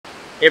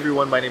Hey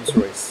everyone, my name is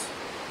Royce.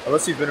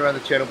 Unless you've been around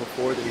the channel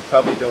before, then you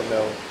probably don't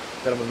know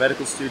that I'm a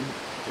medical student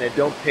and I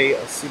don't pay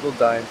a single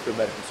dime for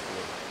medical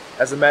school.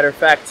 As a matter of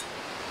fact,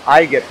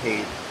 I get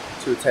paid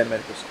to attend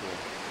medical school.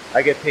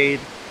 I get paid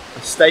a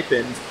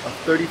stipend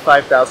of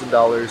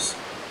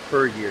 $35,000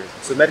 per year.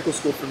 So medical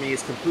school for me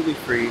is completely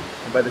free,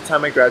 and by the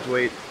time I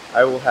graduate,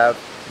 I will have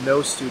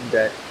no student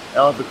debt and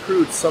I'll have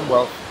accrued some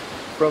wealth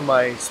from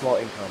my small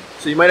income.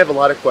 So you might have a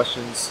lot of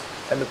questions,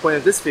 and the point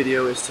of this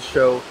video is to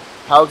show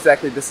how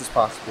exactly this is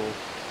possible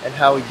and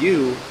how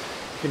you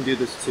can do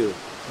this too.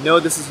 No,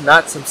 this is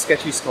not some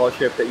sketchy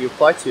scholarship that you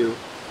apply to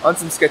on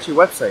some sketchy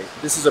website.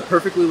 This is a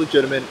perfectly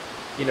legitimate,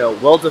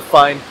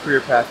 well-defined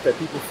career path that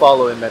people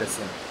follow in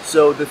medicine.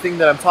 So the thing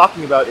that I'm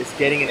talking about is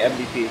getting an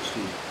MD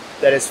PhD.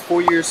 That is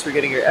 4 years for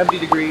getting your MD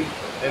degree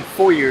and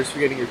 4 years for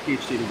getting your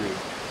PhD degree.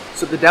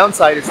 So the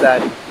downside is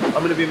that I'm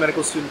going to be a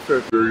medical student for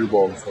a very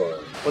long time.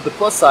 But the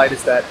plus side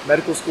is that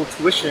medical school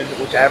tuition,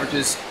 which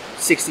averages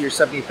 $60,000 or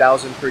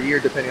 $70,000 per year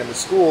depending on the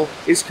school,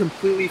 is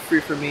completely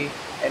free for me,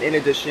 and in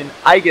addition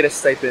I get a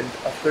stipend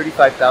of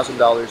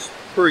 $35,000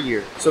 per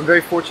year. So I'm very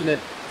fortunate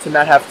to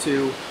not have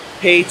to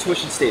pay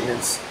tuition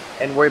statements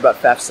and worry about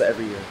FAFSA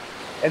every year.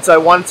 And so I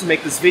wanted to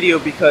make this video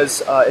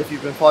because if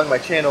you've been following my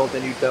channel,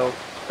 then you know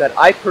that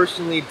I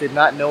personally did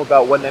not know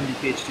about what an MD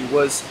PhD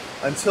was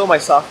until my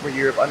sophomore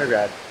year of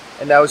undergrad,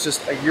 and that was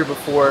just a year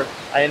before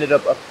I ended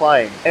up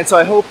applying. And so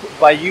I hope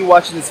by you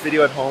watching this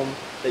video at home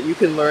that you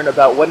can learn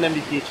about what an MD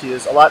PhD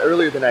is a lot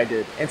earlier than I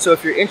did. And so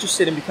if you're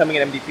interested in becoming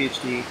an MD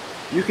PhD,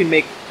 you can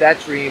make that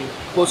dream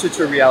closer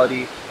to a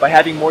reality by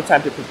having more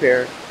time to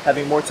prepare,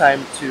 having more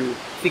time to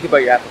think about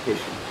your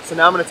application. So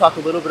now I'm going to talk a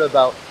little bit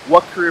about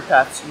what career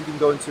paths you can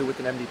go into with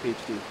an MD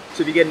PhD.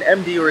 So if you get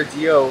an MD or a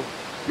DO,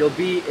 you'll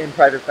be in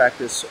private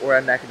practice or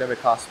at an academic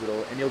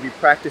hospital, and you'll be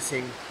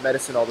practicing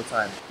medicine all the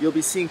time. You'll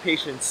be seeing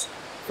patients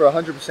for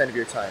 100% of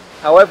your time.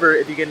 However,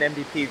 if you get an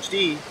MD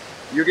PhD,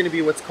 you're going to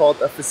be what's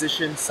called a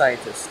physician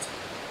scientist.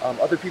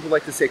 Other people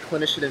like to say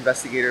clinician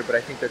investigator, but I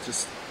think that's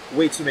just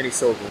way too many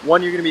syllables.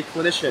 One, you're going to be a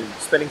clinician,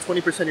 spending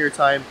 20% of your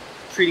time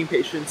treating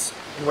patients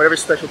in whatever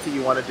specialty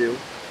you want to do.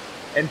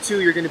 And two,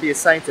 you're going to be a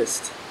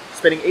scientist,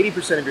 spending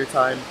 80% of your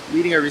time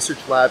leading a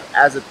research lab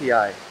as a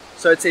PI.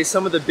 So I'd say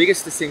some of the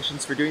biggest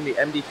distinctions for doing the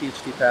MD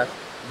PhD path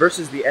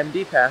versus the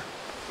MD path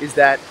is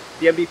that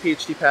the MD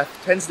PhD path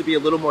tends to be a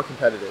little more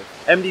competitive.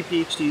 MD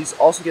PhDs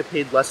also get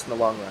paid less in the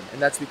long run,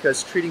 and that's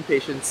because treating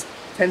patients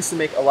tends to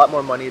make a lot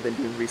more money than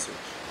doing research.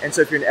 And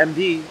so if you're an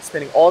MD,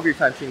 spending all of your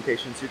time treating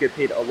patients, you get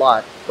paid a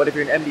lot. But if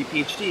you're an MD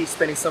PhD,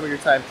 spending some of your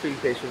time treating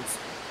patients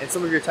and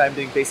some of your time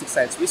doing basic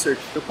science research,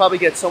 you'll probably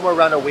get somewhere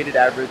around a weighted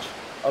average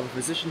of a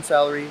physician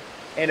salary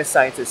and a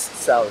scientist's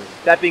salary.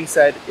 That being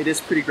said, it is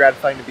pretty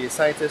gratifying to be a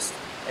scientist,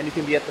 and you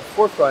can be at the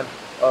forefront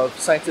of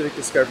scientific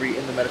discovery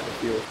in the medical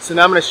field. So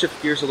now I'm going to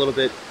shift gears a little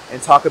bit and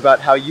talk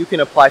about how you can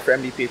apply for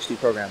MD PhD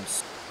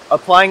programs.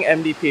 Applying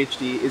MD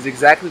PhD is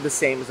exactly the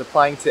same as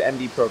applying to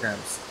MD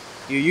programs.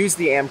 You use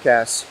the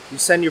AMCAS, you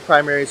send your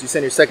primaries, you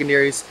send your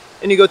secondaries,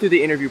 and you go through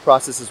the interview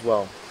process as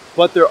well.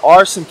 But there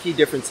are some key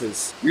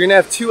differences. You're going to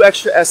have 2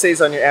 extra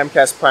essays on your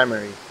AMCAS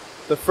primary.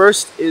 The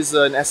first is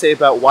an essay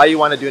about why you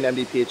want to do an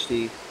MD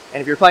PhD,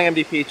 and if you're applying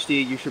MD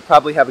PhD, you should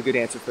probably have a good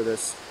answer for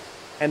this.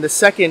 And the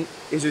second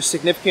is your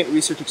significant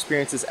research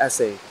experiences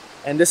essay.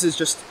 And this is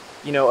just,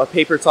 a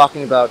paper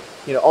talking about,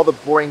 all the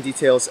boring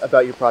details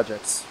about your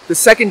projects. The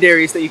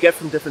secondaries that you get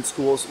from different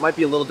schools might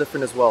be a little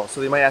different as well. So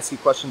they might ask you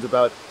questions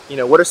about,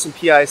 what are some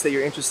PIs that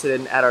you're interested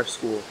in at our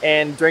school?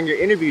 And during your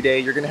interview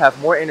day, you're going to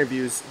have more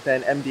interviews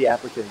than MD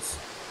applicants.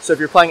 So if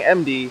you're applying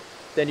MD,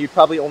 then you'd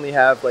probably only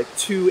have like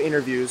 2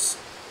 interviews,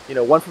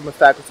 one from a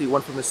faculty,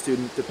 one from a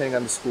student, depending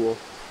on the school.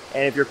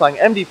 And if you're applying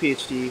MD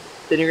PhD,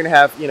 then you're going to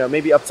have,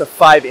 maybe up to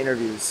 5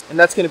 interviews. And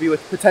that's going to be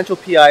with potential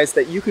PIs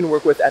that you can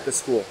work with at the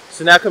school.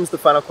 So now comes the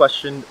final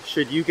question,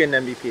 should you get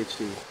an MD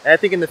PhD? And I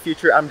think in the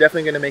future, I'm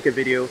definitely going to make a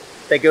video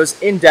that goes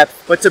in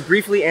depth. But to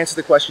briefly answer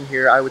the question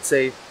here, I would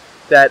say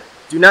that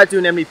do not do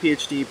an MD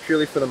PhD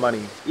purely for the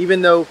money.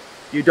 Even though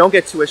you don't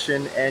get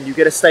tuition and you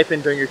get a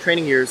stipend during your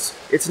training years,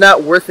 it's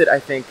not worth it, I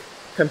think,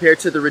 compared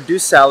to the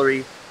reduced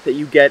salary that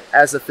you get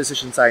as a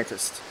physician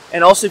scientist.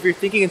 And also, if you're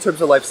thinking in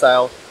terms of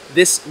lifestyle,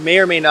 this may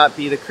or may not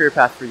be the career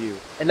path for you.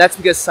 And that's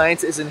because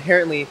science is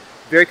inherently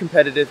very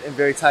competitive and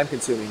very time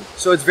consuming.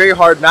 So it's very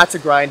hard not to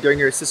grind during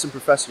your assistant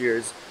professor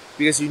years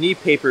because you need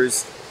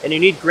papers and you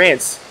need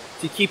grants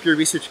to keep your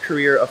research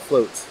career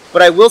afloat.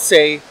 But I will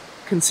say,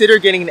 consider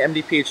getting an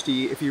MD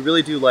PhD if you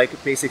really do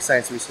like basic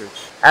science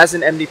research. As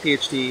an MD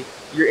PhD,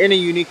 you're in a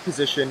unique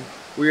position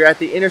where you're at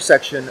the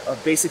intersection of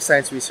basic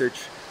science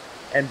research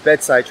and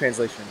bedside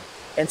translation.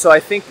 And so I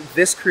think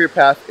this career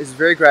path is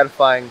very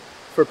gratifying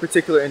for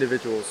particular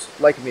individuals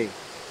like me.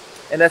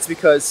 And that's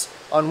because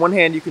on one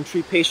hand you can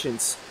treat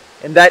patients,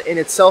 and that in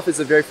itself is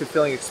a very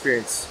fulfilling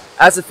experience.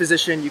 As a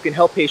physician, you can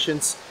help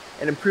patients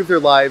and improve their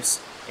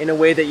lives in a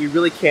way that you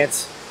really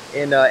can't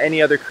in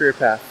any other career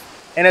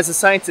path. And as a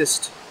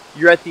scientist,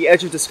 you're at the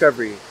edge of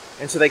discovery,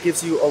 and so that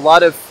gives you a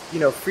lot of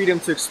freedom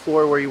to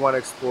explore where you want to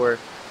explore,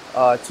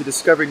 to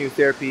discover new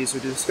therapies or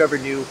to discover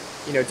new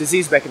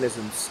disease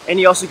mechanisms. And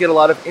you also get a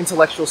lot of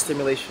intellectual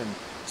stimulation.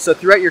 So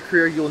throughout your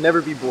career, you'll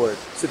never be bored.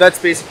 So that's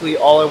basically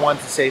all I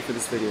wanted to say for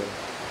this video.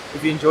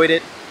 If you enjoyed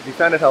it, if you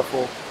found it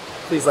helpful,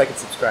 please like and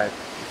subscribe.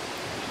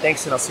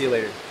 Thanks, and I'll see you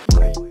later.